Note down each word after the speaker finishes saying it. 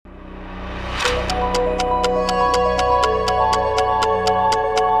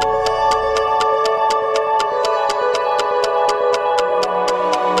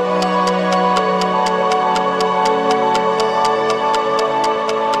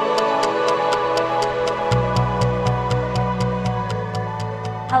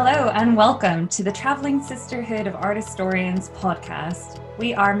and welcome to the Travelling Sisterhood of Art Historians podcast.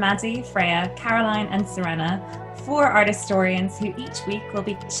 We are Maddie, Freya, Caroline and Serena, four art historians who each week will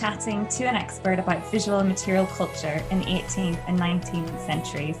be chatting to an expert about visual and material culture in the 18th and 19th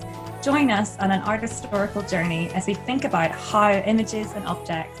centuries. Join us on an art historical journey as we think about how images and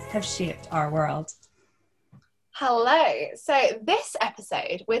objects have shaped our world. Hello. So this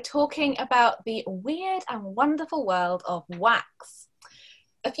episode, we're talking about the weird and wonderful world of wax.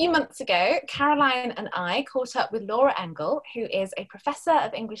 A few months ago, Caroline and I caught up with Laura Engel, who is a professor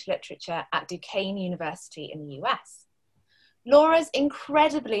of English literature at Duquesne University in the US. Laura's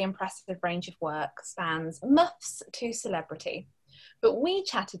incredibly impressive range of work spans muffs to celebrity, but we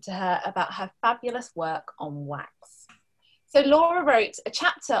chatted to her about her fabulous work on wax. So Laura wrote a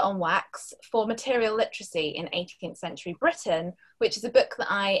chapter on wax for Material Literacy in 18th Century Britain, which is a book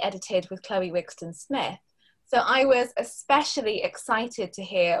that I edited with Chloe Wigston Smith. So I was especially excited to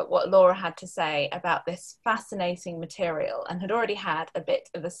hear what Laura had to say about this fascinating material and had already had a bit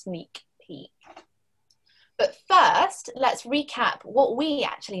of a sneak peek. But first, let's recap what we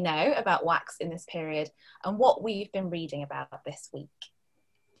actually know about wax in this period and what we've been reading about this week.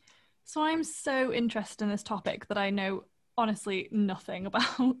 So I'm so interested in this topic that I know honestly nothing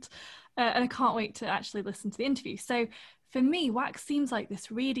about, and I can't wait to actually listen to the interview. So for me, wax seems like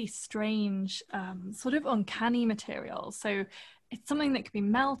this really strange, sort of uncanny material. So it's something that can be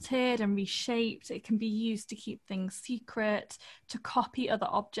melted and reshaped. It can be used to keep things secret, to copy other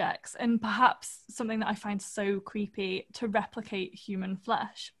objects, and perhaps something that I find so creepy, to replicate human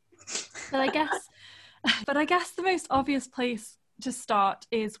flesh. But I guess the most obvious place to start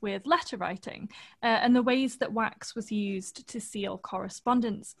is with letter writing and the ways that wax was used to seal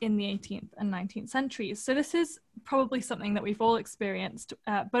correspondence in the 18th and 19th centuries. So this is probably something that we've all experienced,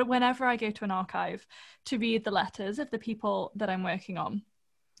 but whenever I go to an archive to read the letters of the people that I'm working on,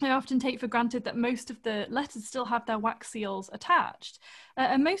 I often take for granted that most of the letters still have their wax seals attached,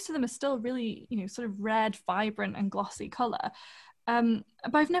 and most of them are still really, sort of red, vibrant and glossy colour.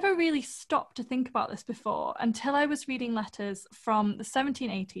 But I've never really stopped to think about this before until I was reading letters from the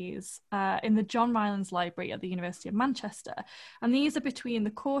 1780s in the John Rylands Library at the University of Manchester. And these are between the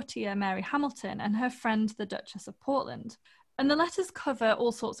courtier Mary Hamilton and her friend, the Duchess of Portland. And the letters cover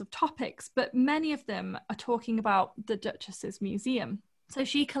all sorts of topics, but many of them are talking about the Duchess's museum. So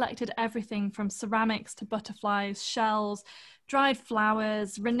she collected everything from ceramics to butterflies, shells, dried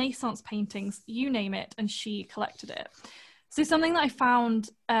flowers, Renaissance paintings, you name it, and she collected it. So something that I found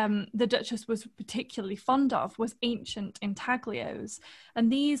the Duchess was particularly fond of was ancient intaglios. And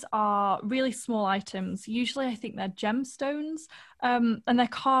these are really small items. Usually I think they're gemstones, and they're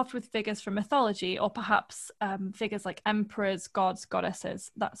carved with figures from mythology, or perhaps figures like emperors, gods, goddesses,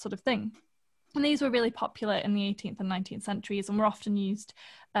 that sort of thing. And these were really popular in the 18th and 19th centuries and were often used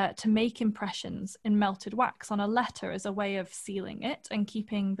to make impressions in melted wax on a letter as a way of sealing it and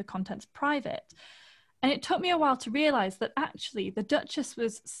keeping the contents private. And it took me a while to realise that actually the Duchess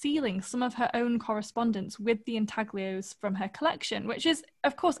was sealing some of her own correspondence with the intaglios from her collection, which is,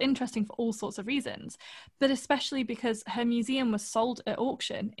 of course, interesting for all sorts of reasons, but especially because her museum was sold at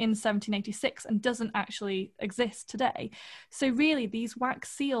auction in 1786 and doesn't actually exist today. So really, these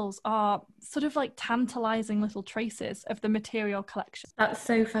wax seals are sort of like tantalising little traces of the material collection. That's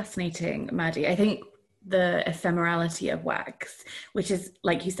so fascinating, Maddie. I think the ephemerality of wax, which is,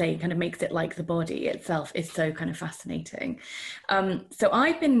 like you say, kind of makes it like the body itself, is so kind of fascinating. So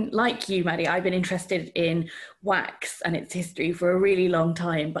I've been, like you, Maddie, I've been interested in wax and its history for a really long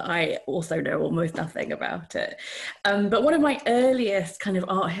time, but I also know almost nothing about it. But one of my earliest kind of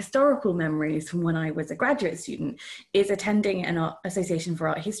art historical memories from when I was a graduate student is attending an Art Association for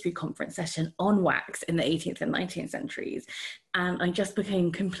Art History conference session on wax in the 18th and 19th centuries. And I just became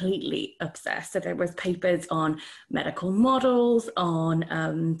completely obsessed. So there was papers on medical models,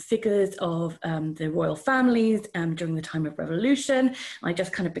 on figures of the royal families during the time of revolution. I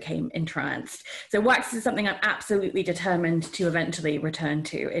just kind of became entranced. So wax is something I'm absolutely determined to eventually return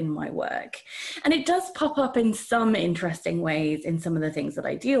to in my work. And it does pop up in some interesting ways in some of the things that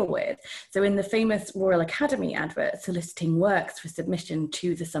I deal with. So in the famous Royal Academy advert soliciting works for submission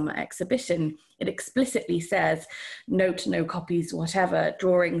to the summer exhibition, it explicitly says, note no copies whatever,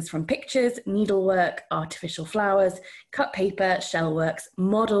 drawings from pictures, needlework, artificial flowers, cut paper, shell works,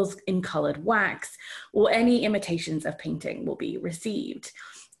 models in coloured wax, or any imitations of painting will be received.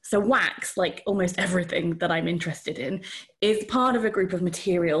 So wax, like almost everything that I'm interested in, is part of a group of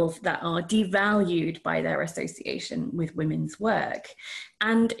materials that are devalued by their association with women's work.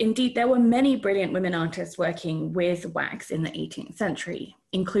 And indeed, there were many brilliant women artists working with wax in the 18th century,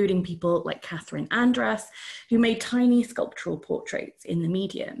 including people like Catherine Andras, who made tiny sculptural portraits in the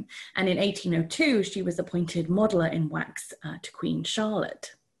medium. And in 1802, she was appointed modeler in wax to Queen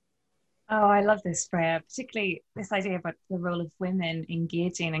Charlotte. Oh, I love this, Freya, particularly this idea about the role of women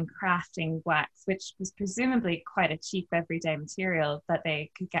engaging and crafting wax, which was presumably quite a cheap everyday material that they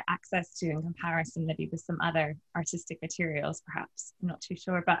could get access to in comparison maybe with some other artistic materials, perhaps. I'm not too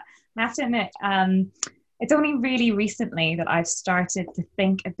sure, but I have to admit, it's only really recently that I've started to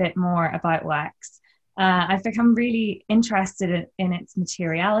think a bit more about wax. I've become really interested in its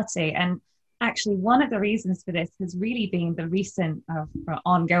materiality, and actually, one of the reasons for this has really been the recent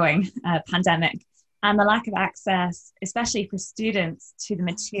ongoing pandemic and the lack of access, especially for students, to the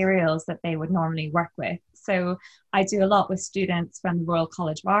materials that they would normally work with. So I do a lot with students from the Royal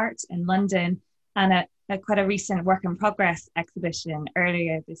College of Art in London, and at quite a recent work in progress exhibition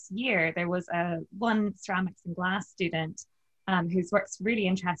earlier this year, there was one ceramics and glass student whose work's really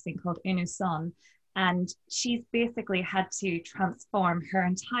interesting called Inu Son. And she's basically had to transform her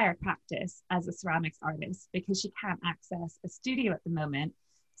entire practice as a ceramics artist because she can't access a studio at the moment.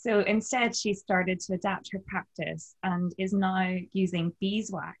 So instead, she started to adapt her practice and is now using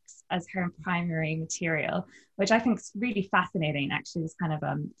beeswax as her primary material, which I think is really fascinating, actually, this kind of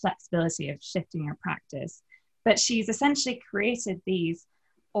flexibility of shifting her practice. But she's essentially created these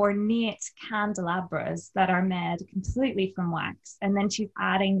ornate candelabras that are made completely from wax, and then she's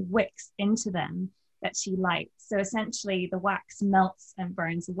adding wicks into them that she lights. So essentially the wax melts and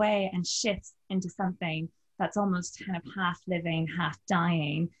burns away and shifts into something that's almost kind of half living, half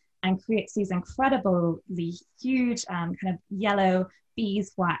dying, and creates these incredibly huge kind of yellow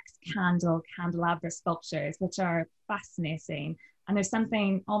beeswax candelabra sculptures, which are fascinating. And there's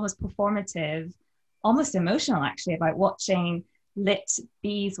something almost performative, almost emotional actually, about watching lit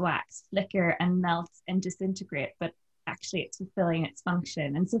beeswax flicker and melt and disintegrate, but actually it's fulfilling its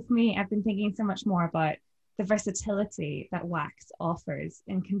function. And so for me, I've been thinking so much more about the versatility that wax offers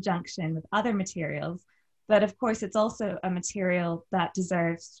in conjunction with other materials. But of course, it's also a material that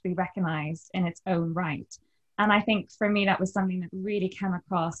deserves to be recognized in its own right. And I think for me, that was something that really came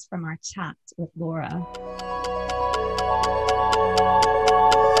across from our chat with Laura.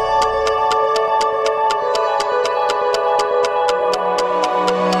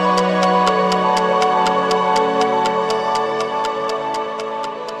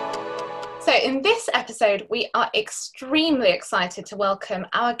 In this episode, we are extremely excited to welcome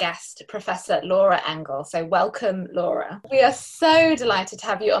our guest, Professor Laura Engel. So welcome, Laura. We are so delighted to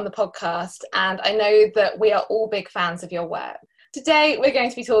have you on the podcast, and I know that we are all big fans of your work. Today, we're going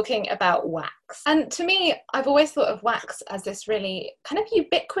to be talking about wax. And to me, I've always thought of wax as this really kind of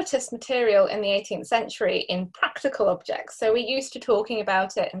ubiquitous material in the 18th century in practical objects. So we're used to talking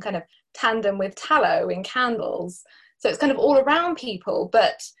about it in kind of tandem with tallow in candles. So it's kind of all around people,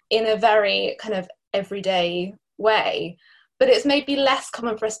 but in a very kind of everyday way. But it's maybe less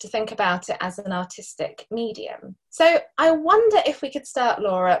common for us to think about it as an artistic medium. So I wonder if we could start,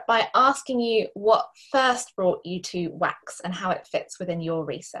 Laura, by asking you what first brought you to wax and how it fits within your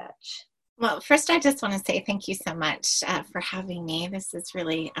research. Well, first, I just want to say thank you so much for having me. This is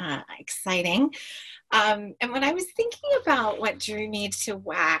really exciting. And when I was thinking about what drew me to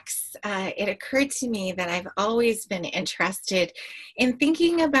wax, it occurred to me that I've always been interested in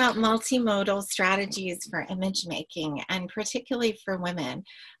thinking about multimodal strategies for image making, and particularly for women.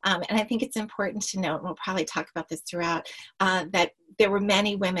 And I think it's important to note, and we'll probably talk about this throughout, that there were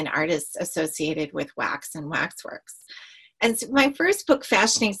many women artists associated with wax and waxworks. And so my first book,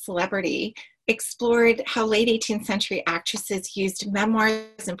 Fashioning Celebrity, explored how late 18th century actresses used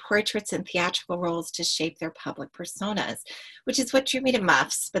memoirs and portraits and theatrical roles to shape their public personas, which is what drew me to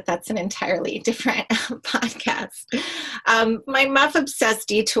muffs, but that's an entirely different podcast. My muff-obsessed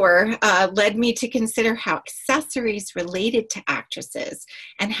detour led me to consider how accessories related to actresses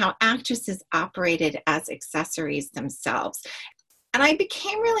and how actresses operated as accessories themselves. And I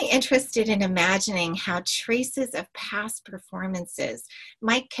became really interested in imagining how traces of past performances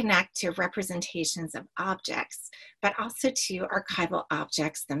might connect to representations of objects, but also to archival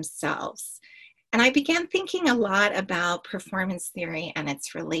objects themselves. And I began thinking a lot about performance theory and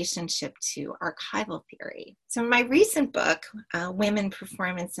its relationship to archival theory. So my recent book, Women,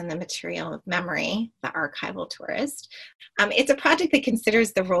 Performance, and the Material of Memory, The Archival Tourist, it's a project that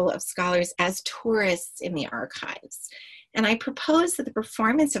considers the role of scholars as tourists in the archives. And I propose that the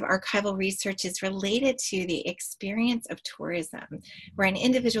performance of archival research is related to the experience of tourism, where an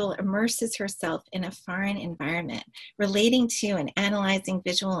individual immerses herself in a foreign environment, relating to and analyzing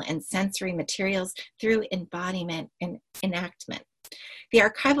visual and sensory materials through embodiment and enactment. The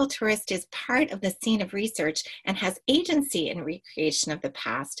archival tourist is part of the scene of research and has agency in recreation of the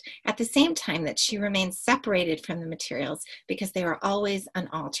past, at the same time that she remains separated from the materials because they are always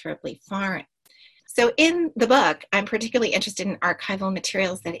unalterably foreign. So in the book, I'm particularly interested in archival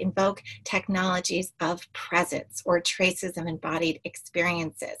materials that invoke technologies of presence or traces of embodied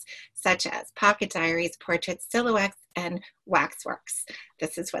experiences, such as pocket diaries, portraits, silhouettes, and waxworks.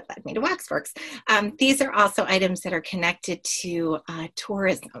 This is what led me to waxworks. These are also items that are connected to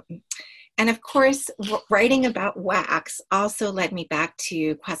tourism. And of course, writing about wax also led me back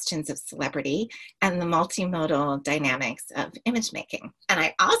to questions of celebrity and the multimodal dynamics of image making. And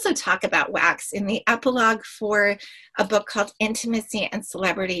I also talk about wax in the epilogue for a book called Intimacy and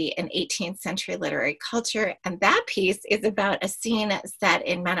Celebrity in 18th Century Literary Culture. And that piece is about a scene set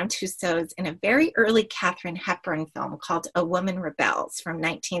in Madame Tussauds in a very early Katharine Hepburn film called A Woman Rebels from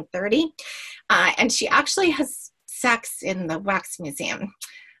 1930. And she actually has sex in the Wax Museum.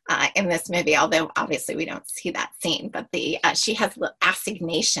 In this movie, although obviously we don't see that scene, but she has the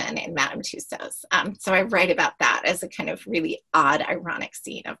assignation in Madame Tussauds. So I write about that as a kind of really odd, ironic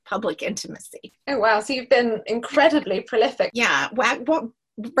scene of public intimacy. Oh, wow. So you've been incredibly prolific. Yeah.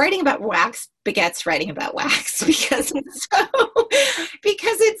 Writing about wax begets writing about wax because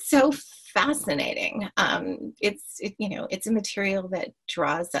it's so fascinating. It's a material that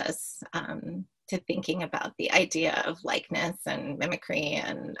draws us to thinking about the idea of likeness and mimicry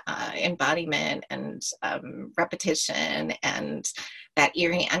and embodiment and repetition, and that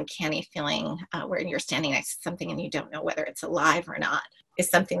eerie, uncanny feeling where you're standing next to something and you don't know whether it's alive or not, is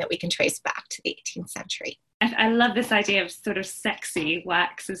something that we can trace back to the 18th century. I love this idea of sort of sexy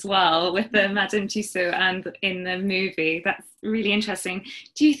wax as well with the Madame Tussauds and in the movie. That's really interesting.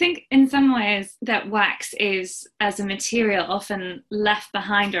 Do you think in some ways that wax is, as a material, often left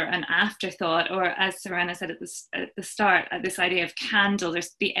behind or an afterthought, or as Serena said at the start, this idea of candle,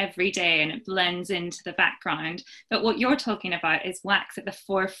 there's the everyday and it blends into the background. But what you're talking about is wax at the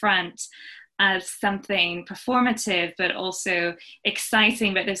forefront as something performative, but also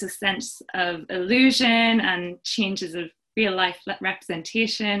exciting, but there's a sense of illusion and changes of real life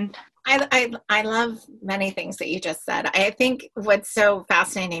representation. I love many things that you just said. I think what's so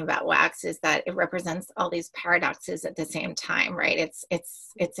fascinating about wax is that it represents all these paradoxes at the same time, right? It's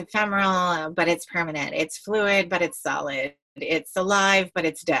ephemeral, but it's permanent. It's fluid, but it's solid. It's alive, but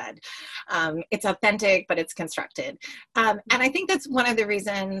it's dead. It's authentic, but it's constructed. And I think that's one of the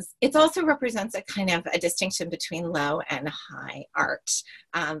reasons. It also represents a kind of a distinction between low and high art.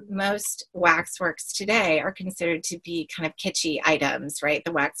 Most waxworks today are considered to be kind of kitschy items, right?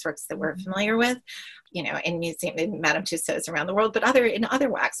 The waxworks that we're familiar with, in Madame Tussauds around the world, but in other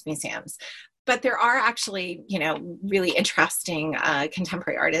wax museums. But there are actually, really interesting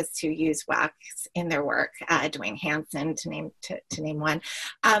contemporary artists who use wax in their work, Dwayne Hansen to name one.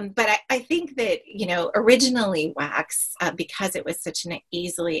 But I think that, originally wax, because it was such an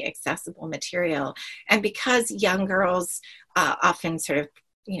easily accessible material, and because young girls often sort of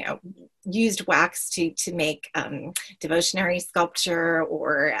used wax to make devotionary sculpture,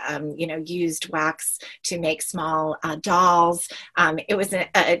 or used wax to make small dolls. It was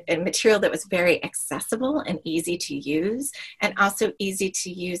a material that was very accessible and easy to use, and also easy to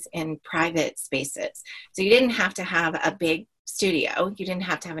use in private spaces. So you didn't have to have a big studio. You didn't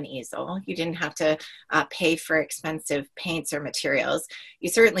have to have an easel. You didn't have to pay for expensive paints or materials. You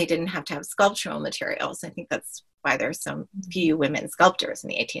certainly didn't have to have sculptural materials. I think that's why there's so few women sculptors in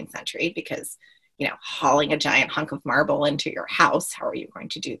the 18th century, because, hauling a giant hunk of marble into your house, how are you going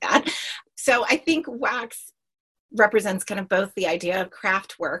to do that? So I think wax represents kind of both the idea of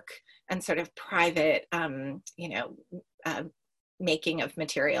craft work and sort of private, making of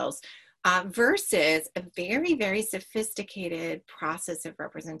materials, versus a very, very sophisticated process of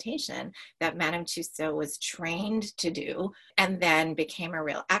representation that Madame Tussauds was trained to do and then became a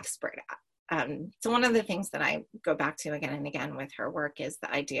real expert at. So one of the things that I go back to again and again with her work is the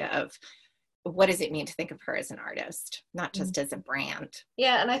idea of what does it mean to think of her as an artist, not just as a brand.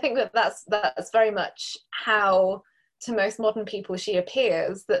 Yeah, and I think that's very much how, to most modern people, she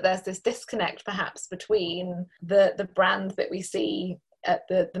appears, that there's this disconnect perhaps between the brand that we see at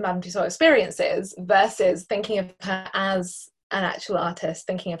the Madame Tussauds experiences versus thinking of her as an actual artist,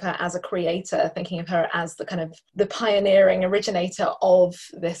 thinking of her as a creator, thinking of her as the kind of the pioneering originator of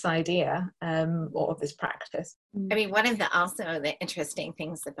this idea, or of this practice. I mean, one of the interesting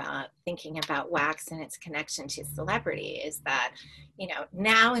things about thinking about wax and its connection to celebrity is that, you know,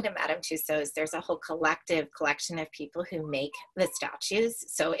 now in a Madame Tussauds, there's a whole collection of people who make the statues.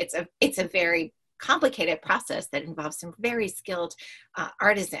 So it's a very complicated process that involves some very skilled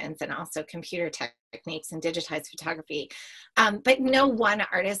artisans and also computer techniques and digitized photography. But no one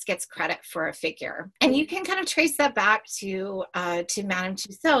artist gets credit for a figure. And you can kind of trace that back to Madame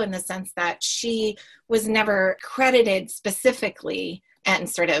Tussauds in the sense that she was never credited specifically and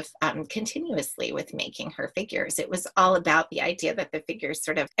sort of continuously with making her figures. It was all about the idea that the figures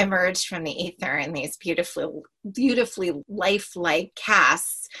sort of emerged from the ether in these beautifully lifelike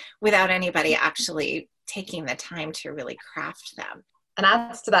casts without anybody actually taking the time to really craft them. And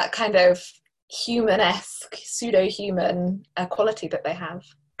adds to that kind of human-esque, pseudo-human quality that they have.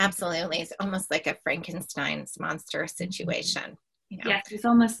 Absolutely. It's almost like a Frankenstein's monster situation. You know? Yes, there's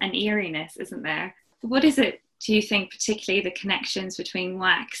almost an eeriness, isn't there? What is it, do you think, particularly the connections between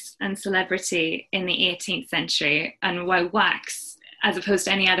wax and celebrity in the 18th century, and why wax, as opposed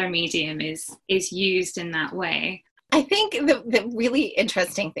to any other medium, is used in that way? I think the really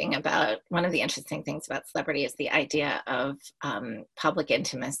interesting thing one of the interesting things about celebrity is the idea of public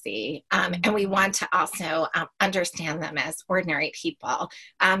intimacy. And we want to also understand them as ordinary people.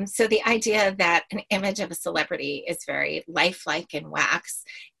 So the idea that an image of a celebrity is very lifelike in wax,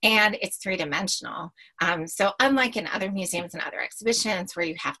 and it's three-dimensional. So unlike in other museums and other exhibitions where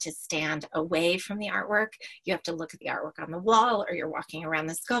you have to stand away from the artwork, you have to look at the artwork on the wall, or you're walking around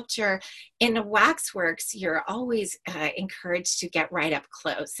the sculpture. In waxworks, you're always encouraged to get right up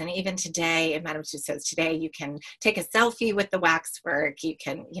close. And even today, in Madame Tussauds today, you can take a selfie with the waxwork. You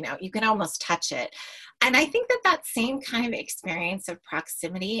can almost touch it. And I think that same kind of experience of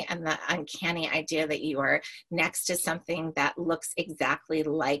proximity and the uncanny idea that you are next to something that looks exactly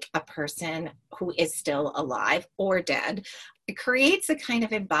like a person who is still alive or dead, it creates a kind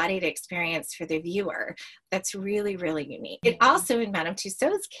of embodied experience for the viewer that's really, really unique. It also, in Madame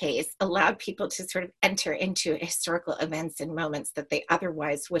Tussauds' case, allowed people to sort of enter into historical events and moments that they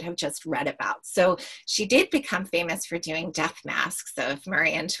otherwise would have just read about. So she did become famous for doing death masks of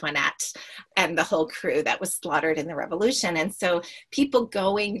Marie Antoinette and the whole crew that was slaughtered in the Revolution. And so people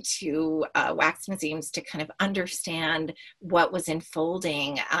going to wax museums to kind of understand what was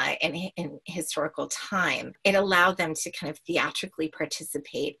unfolding in historical time, it allowed them to kind of theatrically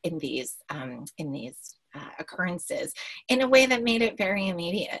participate in these occurrences in a way that made it very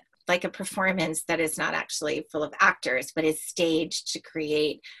immediate, like a performance that is not actually full of actors, but is staged to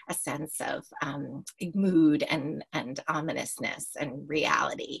create a sense of mood and ominousness and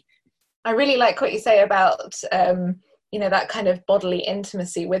reality. I really like what you say about that kind of bodily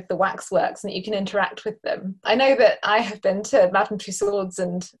intimacy with the waxworks, and that you can interact with them. I know that I have been to Madame Tussauds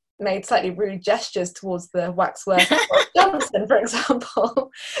and made slightly rude gestures towards the waxwork of Johnson, for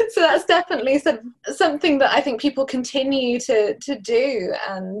example. So that's definitely something that I think people continue to do,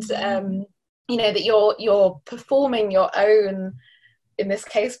 and that you're performing your own, in this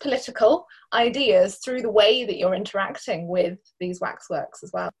case, political ideas through the way that you're interacting with these waxworks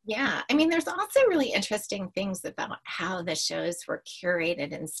as well. Yeah, I mean, there's also really interesting things about how the shows were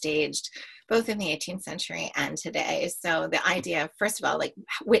curated and staged, both in the 18th century and today. So the idea, first of all, like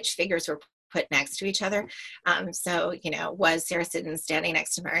which figures were put next to each other. Was Sarah Siddons standing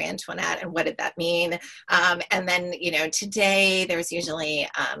next to Marie Antoinette, and what did that mean? And then, today there's usually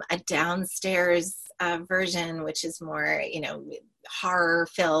a downstairs version, which is more, horror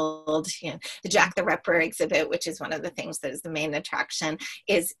filled. The Jack the Ripper exhibit, which is one of the things that is the main attraction,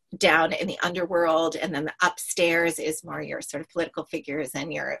 is down in the underworld, and then the upstairs is more your sort of political figures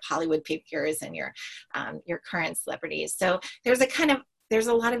and your Hollywood figures and your current celebrities. So there's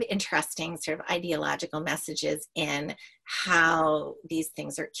a lot of interesting sort of ideological messages in how these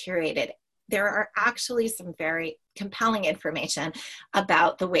things are curated. There are actually some very compelling information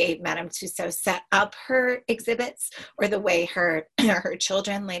about the way Madame Tussauds set up her exhibits, or the way her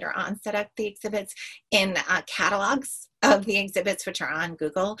children later on set up the exhibits, in catalogs of the exhibits, which are on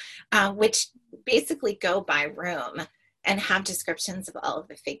Google, which basically go by room and have descriptions of all of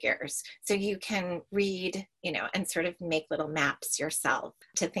the figures. So you can read, and sort of make little maps yourself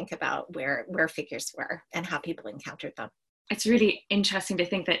to think about where figures were and how people encountered them. It's really interesting to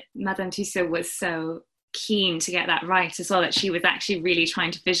think that Madame Tussauds was so keen to get that right as well, that she was actually really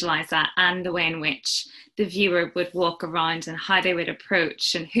trying to visualize that, and the way in which the viewer would walk around and how they would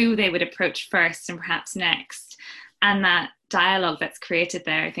approach and who they would approach first and perhaps next. and that dialogue that's created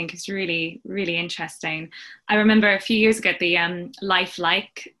there, I think is really, really interesting. I remember a few years ago at the Life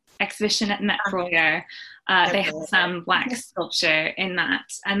Like exhibition at Met Royer, they had some wax sculpture in that,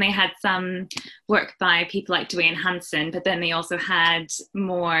 and they had some work by people like Dwayne Hansen, but then they also had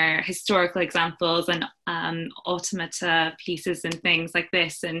more historical examples and automata pieces and things like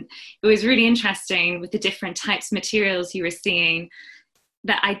this. And it was really interesting with the different types of materials you were seeing,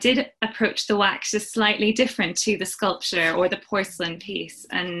 that I did approach the wax as slightly different to the sculpture or the porcelain piece.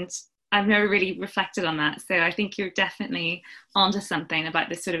 And I've never really reflected on that. So I think you're definitely onto something about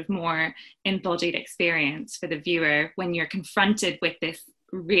this sort of more embodied experience for the viewer when you're confronted with this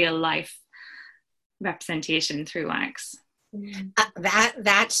real life representation through wax.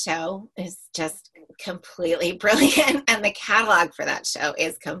 That show is just completely brilliant, and the catalog for that show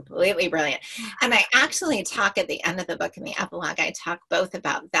is completely brilliant. And I actually talk at the end of the book, in the epilogue, I talk both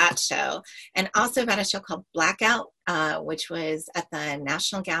about that show and also about a show called Blackout, which was at the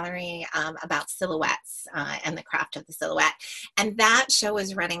National Gallery, about silhouettes and the craft of the silhouette. And that show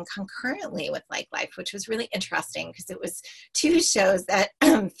was running concurrently with Like Life, which was really interesting because it was two shows that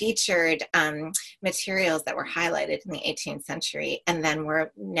featured materials that were highlighted in the 18th century and then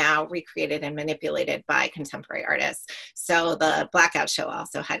were now recreated and manipulated by contemporary artists. So the Blackout show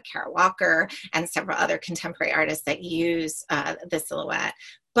also had Kara Walker and several other contemporary artists that use the silhouette.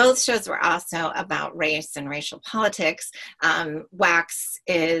 Both shows were also about race and racial politics. Wax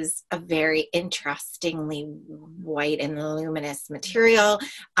is a very interestingly white and luminous material,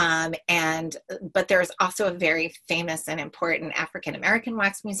 but there's also a very famous and important African-American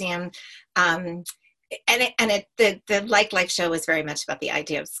wax museum. The Like Life show was very much about the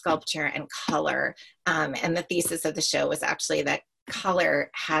idea of sculpture and color, and the thesis of the show was actually that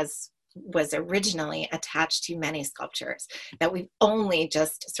color was originally attached to many sculptures, that we've only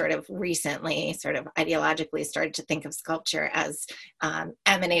just sort of recently sort of ideologically started to think of sculpture as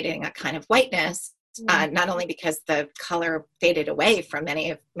emanating a kind of whiteness, not only because the color faded away from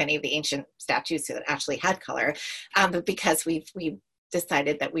many of the ancient statues that actually had color, but because we've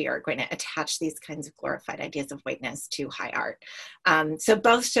decided that we are going to attach these kinds of glorified ideas of whiteness to high art. So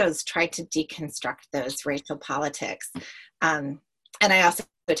both shows tried to deconstruct those racial politics. And I also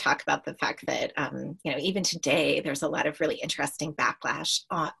talk about the fact that, even today, there's a lot of really interesting backlash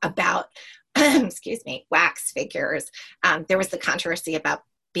about, wax figures. There was the controversy about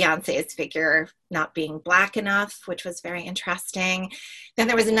Beyonce's figure not being Black enough, which was very interesting. Then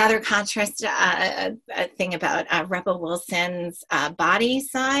there was another contrast thing about Rebel Wilson's body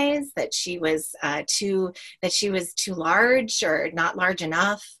size, that she was too large or not large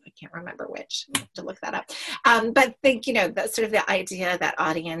enough. I can't remember which. I have to look that up. But think, that's sort of the idea that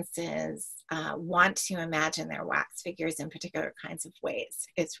audiences want to imagine their wax figures in particular kinds of ways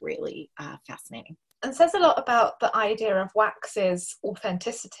is really fascinating. And says a lot about the idea of wax's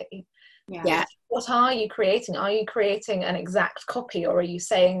authenticity. Yeah. What are you creating? Are you creating an exact copy, or are you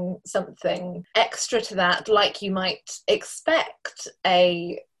saying something extra to that, like you might expect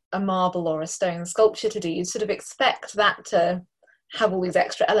a marble or a stone sculpture to do? You sort of expect that to have all these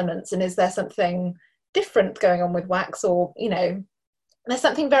extra elements, and is there something different going on with wax? Or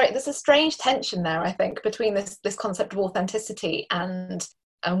there's a strange tension there, I think, between this concept of authenticity and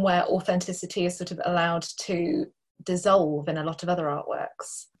where authenticity is sort of allowed to dissolve in a lot of other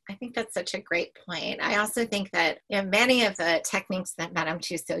artworks. I think that's such a great point. I also think that many of the techniques that Madame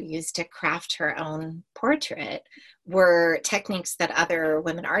Tussaud used to craft her own portrait were techniques that other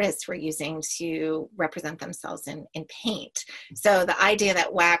women artists were using to represent themselves in paint. So the idea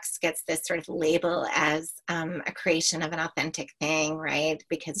that wax gets this sort of label as a creation of an authentic thing, right?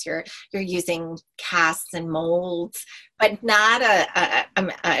 Because you're using casts and molds, but not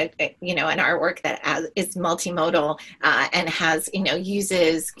an artwork that is multimodal and has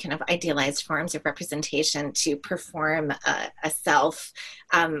uses kind of idealized forms of representation to perform a self.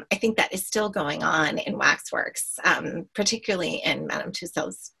 I think that is still going on in waxworks, particularly in Madame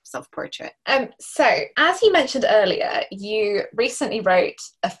Tussaud's self-portrait. So, as you mentioned earlier, you recently wrote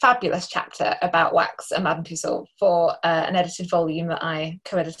a fabulous chapter about wax and Madame Tussaud for an edited volume that I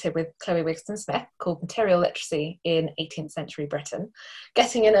co-edited with Chloe Wigston-Smith called Material Literacy in 18th Century Britain,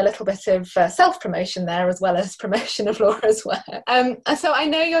 getting in a little bit of self-promotion there as well as promotion of Laura's work. So I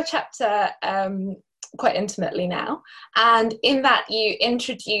know your chapter quite intimately now, and in that you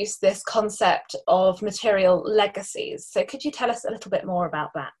introduce this concept of material legacies. So could you tell us a little bit more about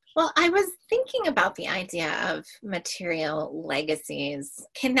that? Well, I was thinking about the idea of material legacies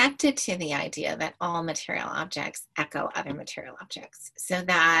connected to the idea that all material objects echo other material objects, so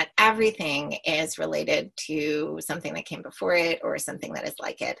that everything is related to something that came before it or something that is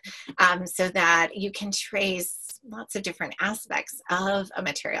like it, so that you can trace lots of different aspects of a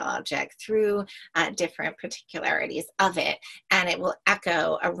material object through different particularities of it, and it will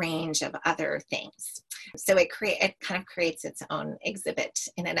echo a range of other things. So it kind of creates its own exhibit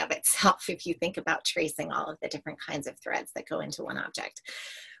in and of itself if you think about tracing all of the different kinds of threads that go into one object.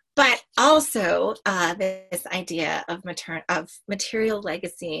 But also this idea of material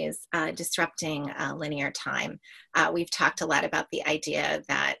legacies disrupting linear time. We've talked a lot about the idea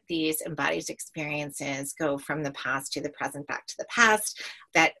that these embodied experiences go from the past to the present, back to the past,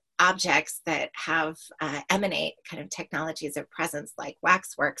 that objects that have emanate kind of technologies of presence like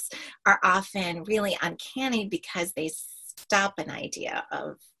waxworks are often really uncanny because they stop an idea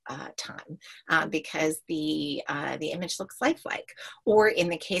of time because the image looks lifelike. Or in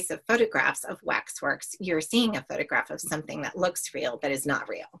the case of photographs of waxworks, you're seeing a photograph of something that looks real but is not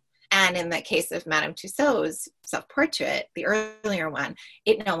real. And in the case of Madame Tussauds self-portrait, the earlier one,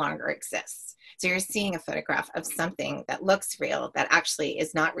 it no longer exists. So you're seeing a photograph of something that looks real that actually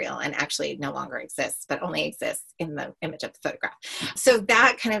is not real and actually no longer exists, but only exists in the image of the photograph. So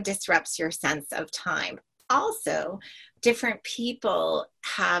that kind of disrupts your sense of time. Also, different people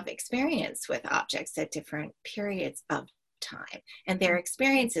have experience with objects at different periods of time, and their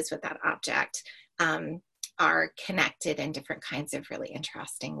experiences with that object are connected in different kinds of really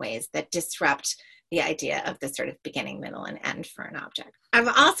interesting ways that disrupt the idea of the sort of beginning, middle, and end for an object. I'm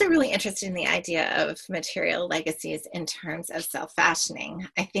also really interested in the idea of material legacies in terms of self-fashioning.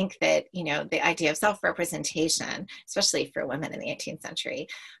 I think that, the idea of self-representation, especially for women in the 18th century,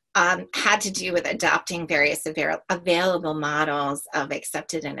 had to do with adopting various available models of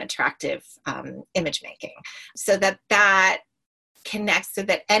accepted and attractive image making, so that connects, so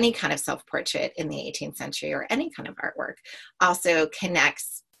that any kind of self-portrait in the 18th century or any kind of artwork also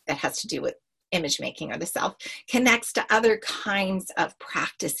connects, that has to do with image making or the self, connects to other kinds of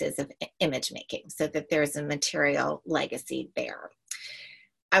practices of image making, so that there's a material legacy there.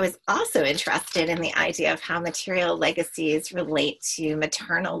 I was also interested in the idea of how material legacies relate to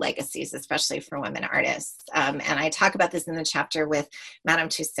maternal legacies, especially for women artists. And I talk about this in the chapter with Madame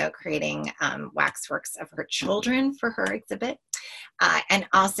Tussauds creating waxworks of her children for her exhibit. And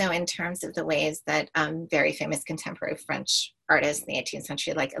also in terms of the ways that very famous contemporary French artists in the 18th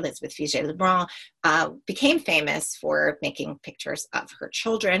century, like Elizabeth Vigée-Lebrun, became famous for making pictures of her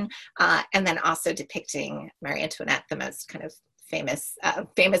children, and then also depicting Marie Antoinette, the most kind of famous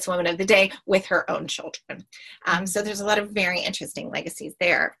woman of the day, with her own children. So there's a lot of very interesting legacies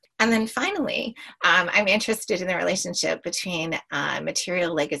there. And then finally, I'm interested in the relationship between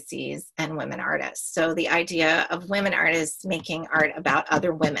material legacies and women artists. So the idea of women artists making art about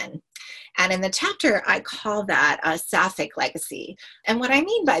other women. And in the chapter, I call that a sapphic legacy. And what I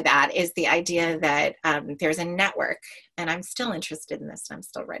mean by that is the idea that there's a network, and I'm still interested in this, and I'm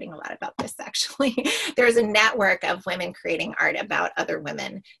still writing a lot about this actually. There's a network of women creating art about other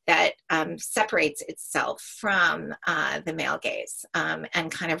women that separates itself from the male gaze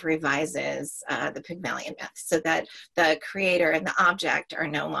and kind of revises the Pygmalion myth, so that the creator and the object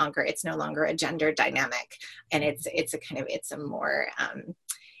are it's no longer a gender dynamic, and it's a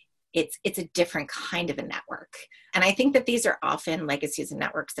different kind of a network. And I think that these are often legacies and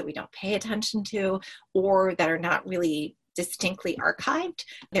networks that we don't pay attention to, or that are not really distinctly archived.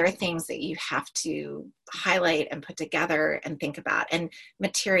 There are things that you have to highlight and put together and think about. And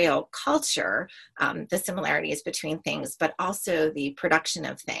material culture, the similarities between things, but also the production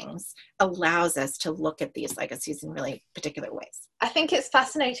of things, allows us to look at these legacies in really particular ways. I think it's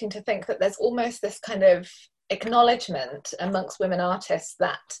fascinating to think that there's almost this kind of acknowledgement amongst women artists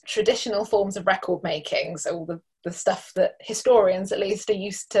that traditional forms of record making, so all the stuff that historians at least are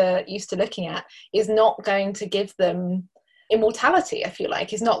used to looking at, is not going to give them immortality, I feel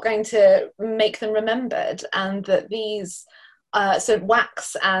like, is not going to make them remembered, and that these so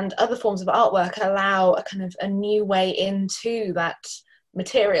wax and other forms of artwork allow a kind of a new way into that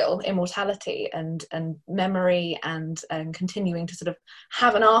material immortality and memory and continuing to sort of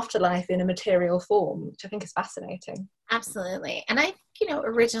have an afterlife in a material form, which I think is fascinating. Absolutely. And I,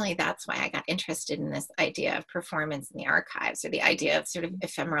 originally that's why I got interested in this idea of performance in the archives, or the idea of sort of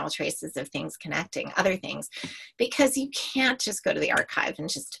ephemeral traces of things connecting other things, because you can't just go to the archive and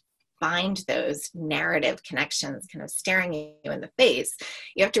just find those narrative connections kind of staring you in the face.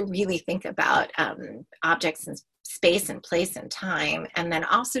 You have to really think about objects and space and place and time, and then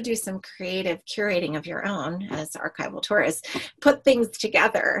also do some creative curating of your own as archival tourists, put things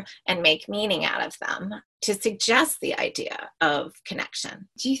together and make meaning out of them to suggest the idea of connection.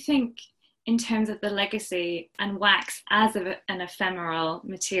 Do you think, in terms of the legacy and wax as an ephemeral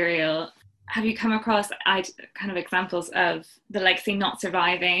material, have you come across kind of examples of the legacy not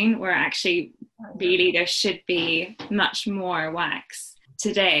surviving, where actually really there should be much more wax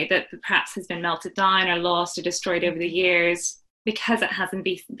today that perhaps has been melted down or lost or destroyed over the years because it hasn't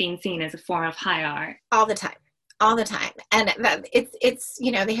been seen as a form of high art? All the time. And it's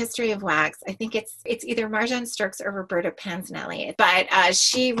the history of wax. I think it's either Marjane Stokes or Roberta Panzanelli, but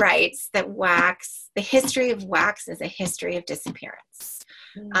she writes that the history of wax is a history of disappearance.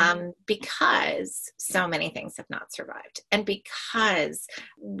 Because so many things have not survived, and because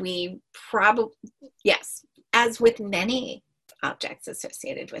we probably, yes, as with many objects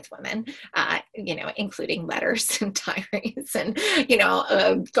associated with women, including letters and diaries and,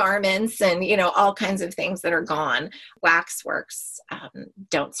 garments and, all kinds of things that are gone. Wax works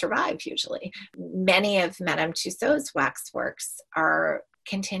don't survive usually. Many of Madame Tussauds wax works are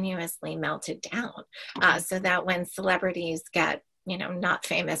continuously melted down so that when celebrities get not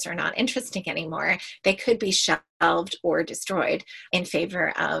famous or not interesting anymore, they could be shelved or destroyed in favor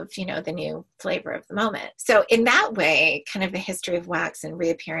of, the new flavor of the moment. So in that way, kind of the history of wax and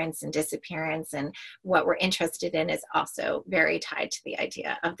reappearance and disappearance and what we're interested in is also very tied to the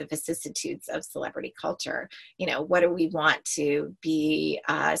idea of the vicissitudes of celebrity culture. What do we want to be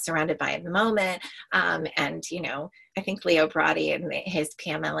surrounded by in the moment? I think Leo Braudy in his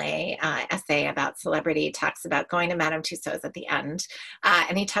PMLA essay about celebrity talks about going to Madame Tussauds at the end.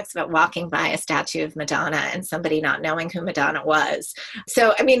 And he talks about walking by a statue of Madonna and somebody not knowing who Madonna was.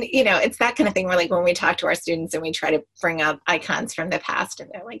 So, it's that kind of thing where like when we talk to our students and we try to bring up icons from the past and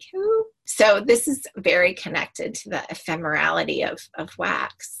they're like, who? So this is very connected to the ephemerality of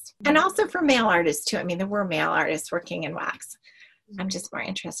wax. And also for male artists too. There were male artists working in wax. I'm just more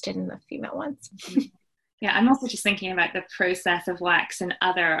interested in the female ones. Yeah, I'm also just thinking about the process of wax in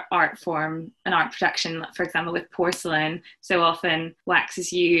other art form and art production. For example, with porcelain, so often wax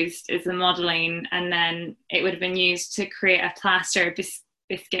is used as the modeling, and then it would have been used to create a plaster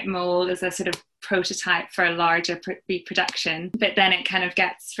biscuit mold as a sort of prototype for a larger reproduction. But then it kind of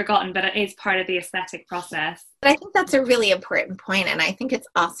gets forgotten, but it is part of the aesthetic process. But I think that's a really important point, and I think it's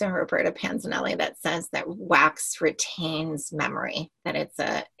also Roberta Panzanelli that says that wax retains memory, that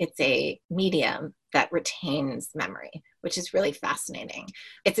it's a medium that retains memory, which is really fascinating.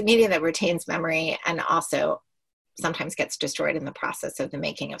 It's a medium that retains memory and also sometimes gets destroyed in the process of the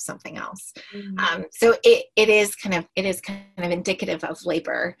making of something else. Mm-hmm. So it is kind of indicative of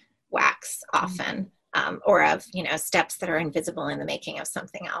labor wax often. Or of, steps that are invisible in the making of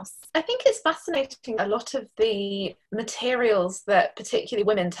something else. I think it's fascinating. A lot of the materials that particularly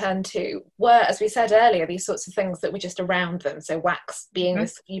women turn to were, as we said earlier, these sorts of things that were just around them. So wax being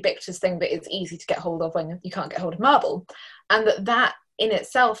this ubiquitous thing that is easy to get hold of when you can't get hold of marble. And that in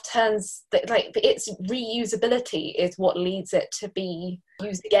itself turns, its reusability is what leads it to be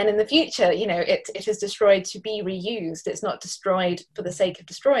used again in the future. It is destroyed to be reused. It's not destroyed for the sake of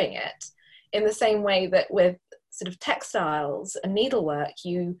destroying it. In the same way that with sort of textiles and needlework,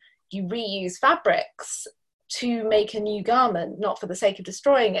 you reuse fabrics to make a new garment, not for the sake of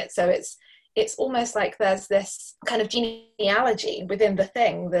destroying it. So it's almost like there's this kind of genealogy within the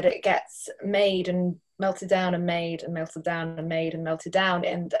thing that it gets made and melted down and made and melted down and made and melted down,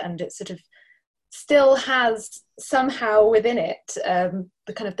 and it sort of still has somehow within it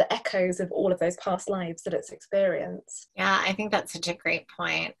the kind of the echoes of all of those past lives that it's experienced. Yeah, I think that's such a great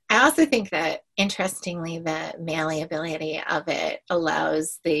point. I also think that, interestingly, the malleability of it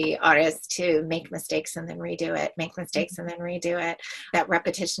allows the artist to make mistakes and then redo it, make mistakes and then redo it, that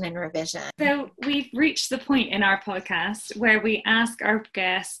repetition and revision. So we've reached the point in our podcast where we ask our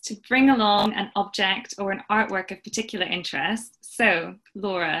guests to bring along an object or an artwork of particular interest. So,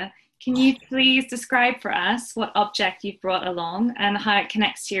 Laura, can you please describe for us what object you've brought along and how it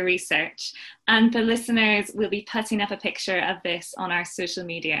connects to your research? And the listeners will be putting up a picture of this on our social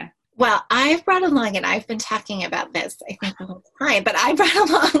media. Well, I've brought along, and I've been talking about this, I think, the whole time, but I brought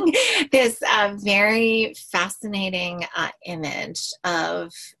along this very fascinating image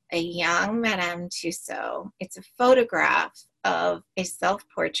of a young Madame Tussauds. It's a photograph of a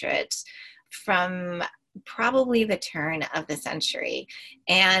self-portrait from probably the turn of the century.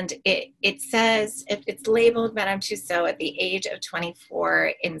 And it says, it's labeled Madame Tussauds at the age of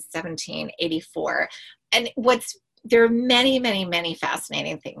 24 in 1784. And what's there are many, many, many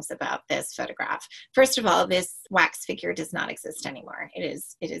fascinating things about this photograph. First of all, this wax figure does not exist anymore. It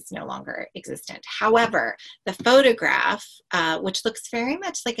is no longer existent. However, the photograph, which looks very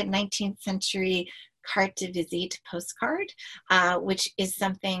much like a 19th century carte de visite postcard, which is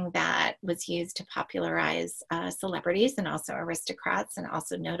something that was used to popularize celebrities and also aristocrats and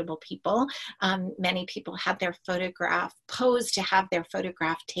also notable people. Many people had their photograph posed to have their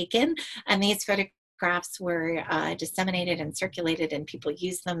photograph taken, and these photographs were disseminated and circulated, and people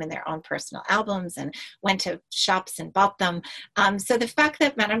used them in their own personal albums and went to shops and bought them. So the fact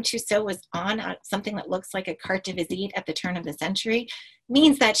that Madame Tussaud was on something that looks like a carte de visite at the turn of the century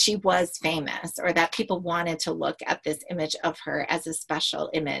means that she was famous, or that people wanted to look at this image of her as a special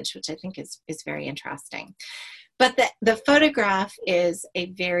image, which I think is very interesting. But the photograph is a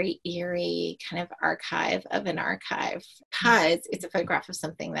very eerie kind of archive of an archive, because it's a photograph of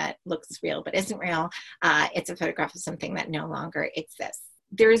something that looks real but isn't real. It's a photograph of something that no longer exists.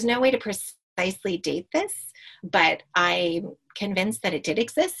 There is no way to precisely date this, but I'm convinced that it did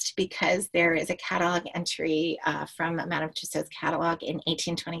exist, because there is a catalog entry from Madame Tussaud's catalog in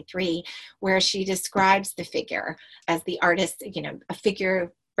 1823 where she describes the figure as the artist, a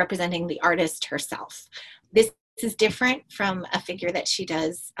figure representing the artist herself. This is different from a figure that she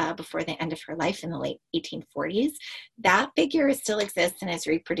does before the end of her life in the late 1840s. That figure still exists and is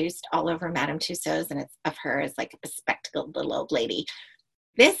reproduced all over Madame Tussauds, and it's of her as like a bespectacled little old lady.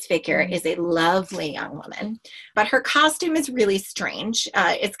 This figure is a lovely young woman, but her costume is really strange.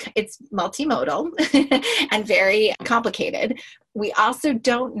 It's multimodal and very complicated. We also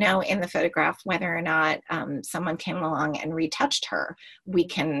don't know in the photograph whether or not someone came along and retouched her. We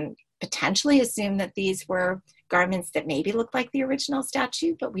can potentially assume that these were garments that maybe look like the original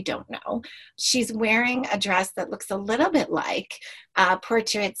statue, but we don't know. She's wearing a dress that looks a little bit like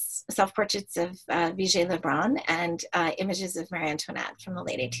self-portraits of Vigée Lebrun and images of Marie Antoinette from the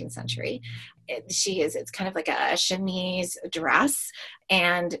late 18th century. It's kind of like a chemise dress,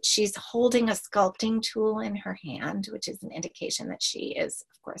 and she's holding a sculpting tool in her hand, which is an indication that she is,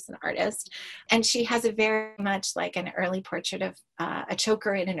 of course, an artist. And she has a very much like an early portrait of a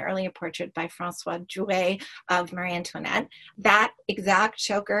choker in an earlier portrait by François Drouet of Marie Antoinette. That exact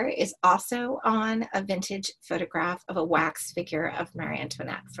choker is also on a vintage photograph of a wax figure of Marie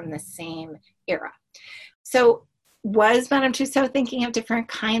Antoinette from the same era. So was Madame Tussaud thinking of different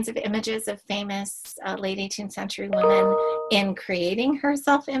kinds of images of famous late 18th century women in creating her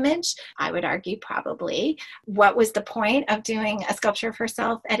self-image? I would argue probably. What was the point of doing a sculpture of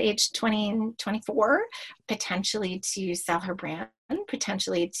herself at age 20, 24? Potentially to sell her brand,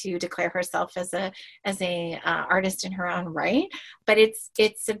 potentially to declare herself as a artist in her own right. But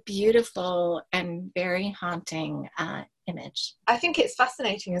it's a beautiful and very haunting image. I think it's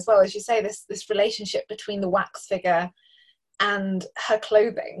fascinating as well, as you say, this relationship between the wax figure and her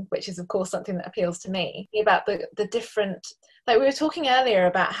clothing, which is of course something that appeals to me, about the different, like we were talking earlier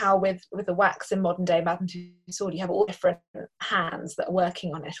about how with the wax in modern day Madame Tussaud, you have all different hands that are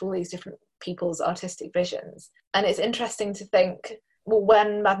working on it, all these different people's artistic visions. And it's interesting to think, well,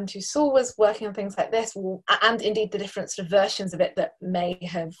 when Madame Tussaud was working on things like this, and indeed the different sort of versions of it that may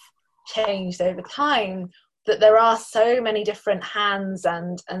have changed over time, that there are so many different hands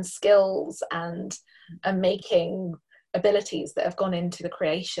and skills and making abilities that have gone into the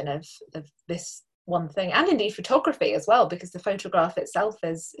creation of this one thing, and indeed photography as well, because the photograph itself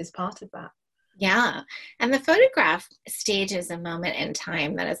is part of that. Yeah. And the photograph stages a moment in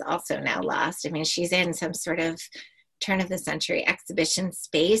time that is also now lost. I mean, she's in some sort of turn of the century exhibition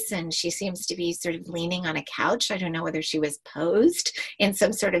space, and she seems to be sort of leaning on a couch. I don't know whether she was posed in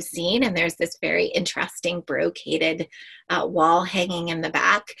some sort of scene, and there's this very interesting brocaded wall hanging in the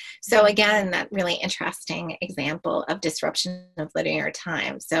back. So again, that really interesting example of disruption of linear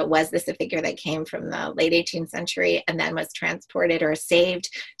time. So was this a figure that came from the late 18th century and then was transported or saved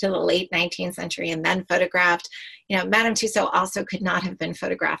to the late 19th century and then photographed? Madame Tussaud also could not have been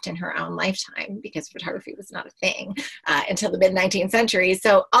photographed in her own lifetime, because photography was not a thing until the mid-19th century.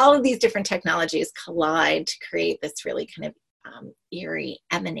 So all of these different technologies collide to create this really kind of eerie,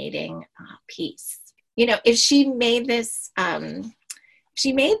 emanating piece. If she made this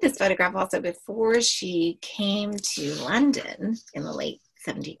photograph also before she came to London in the late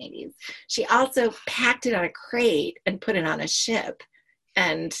 1780s, she also packed it on a crate and put it on a ship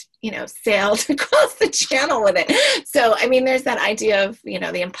and sailed across the channel with it. So I mean, there's that idea of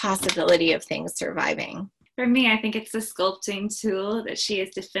the impossibility of things surviving. For me, I think it's a sculpting tool that she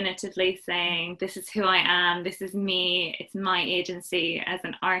is definitively saying, this is who I am, this is me, it's my agency as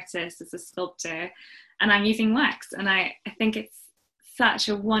an artist, as a sculptor, and I'm using wax. And I think it's such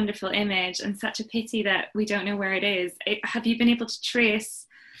a wonderful image and such a pity that we don't know where it is. Have you been able to trace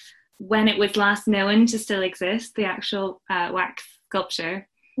when it was last known to still exist, the actual wax sculpture?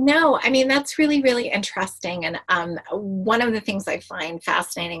 No, I mean, that's really, really interesting. And one of the things I find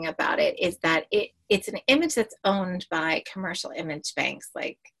fascinating about it is that it's an image that's owned by commercial image banks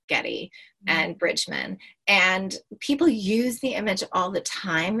like Getty and Bridgman. And people use the image all the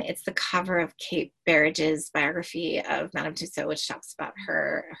time. It's the cover of Kate Berridge's biography of Madame Tussaud, which talks about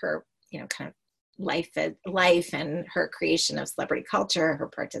her kind of life and her creation of celebrity culture, her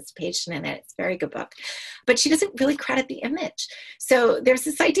participation in it. It's a very good book, but she doesn't really credit the image. So there's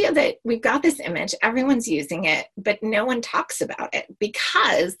this idea that we've got this image, everyone's using it, but no one talks about it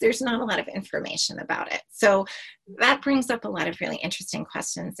because there's not a lot of information about it. So that brings up a lot of really interesting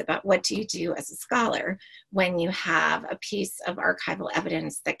questions about what do you do as a scholar when you have a piece of archival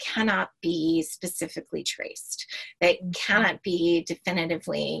evidence that cannot be specifically traced, that cannot be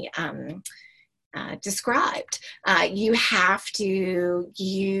definitively described. You have to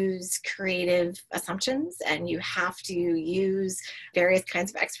use creative assumptions, and you have to use various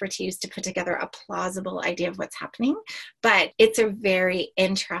kinds of expertise to put together a plausible idea of what's happening. But it's a very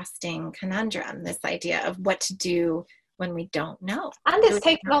interesting conundrum, this idea of what to do when we don't know. And it's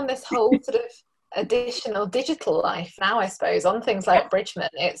taken on this whole sort of additional digital life now, I suppose, on things like Bridgman.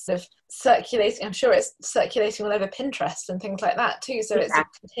 It's sort of circulating, I'm sure it's circulating all over Pinterest and things like that too. So it's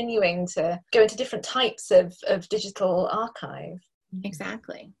continuing to go into different types of digital archive.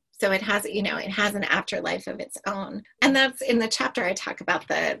 Exactly. So it has, it has an afterlife of its own. And that's in the chapter I talk about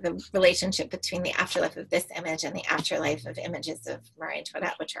the relationship between the afterlife of this image and the afterlife of images of Marie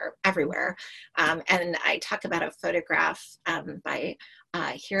Antoinette, which are everywhere. And I talk about a photograph by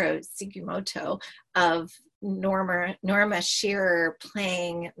Hiro Sugimoto of Norma Shearer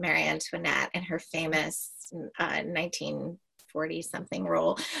playing Marie Antoinette in her famous 1940-something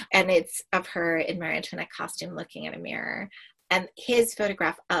role. And it's of her in Marie Antoinette costume looking in a mirror. And his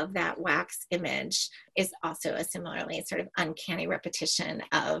photograph of that wax image is also a similarly sort of uncanny repetition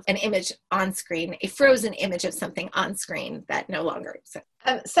of an image on screen, a frozen image of something on screen that no longer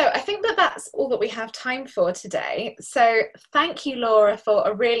exists. So I think that's all that we have time for today. So thank you, Laura, for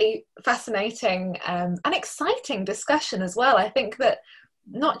a really fascinating and exciting discussion as well. I think that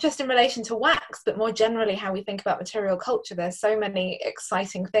not just in relation to wax, but more generally how we think about material culture, there's so many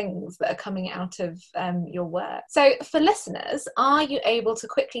exciting things that are coming out of your work. So for listeners, are you able to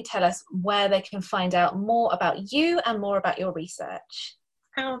quickly tell us where they can find out more about you and more about your research?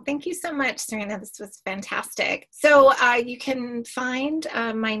 Oh, thank you so much, Serena. This was fantastic. So you can find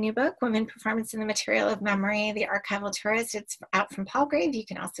my new book, Women, Performance, and the Material of Memory, The Archival Tourist. It's out from Palgrave. You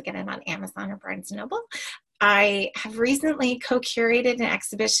can also get it on Amazon or Barnes & Noble. I have recently co-curated an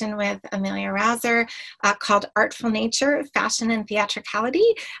exhibition with Amelia Rauser called Artful Nature, Fashion and Theatricality,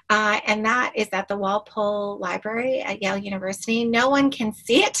 and that is at the Walpole Library at Yale University. No one can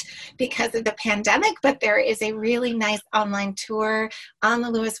see it because of the pandemic, but there is a really nice online tour on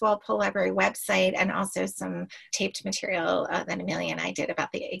the Lewis Walpole Library website, and also some taped material that Amelia and I did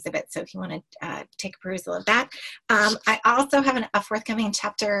about the exhibit, so if you want to take a perusal of that. I also have a forthcoming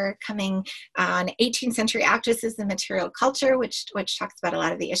chapter coming on 18th century actresses and material culture, which talks about a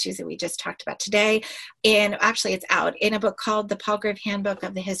lot of the issues that we just talked about today. And actually, it's out in a book called The Palgrave Handbook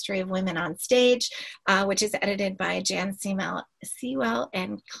of the History of Women on Stage, which is edited by Jan Sewell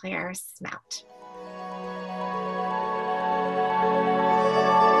and Claire Smout.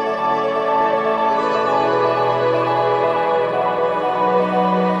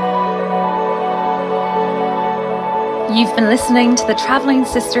 You've been listening to the Travelling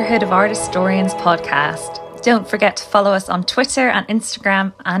Sisterhood of Art Historians podcast. Don't forget to follow us on Twitter and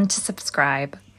Instagram and to subscribe.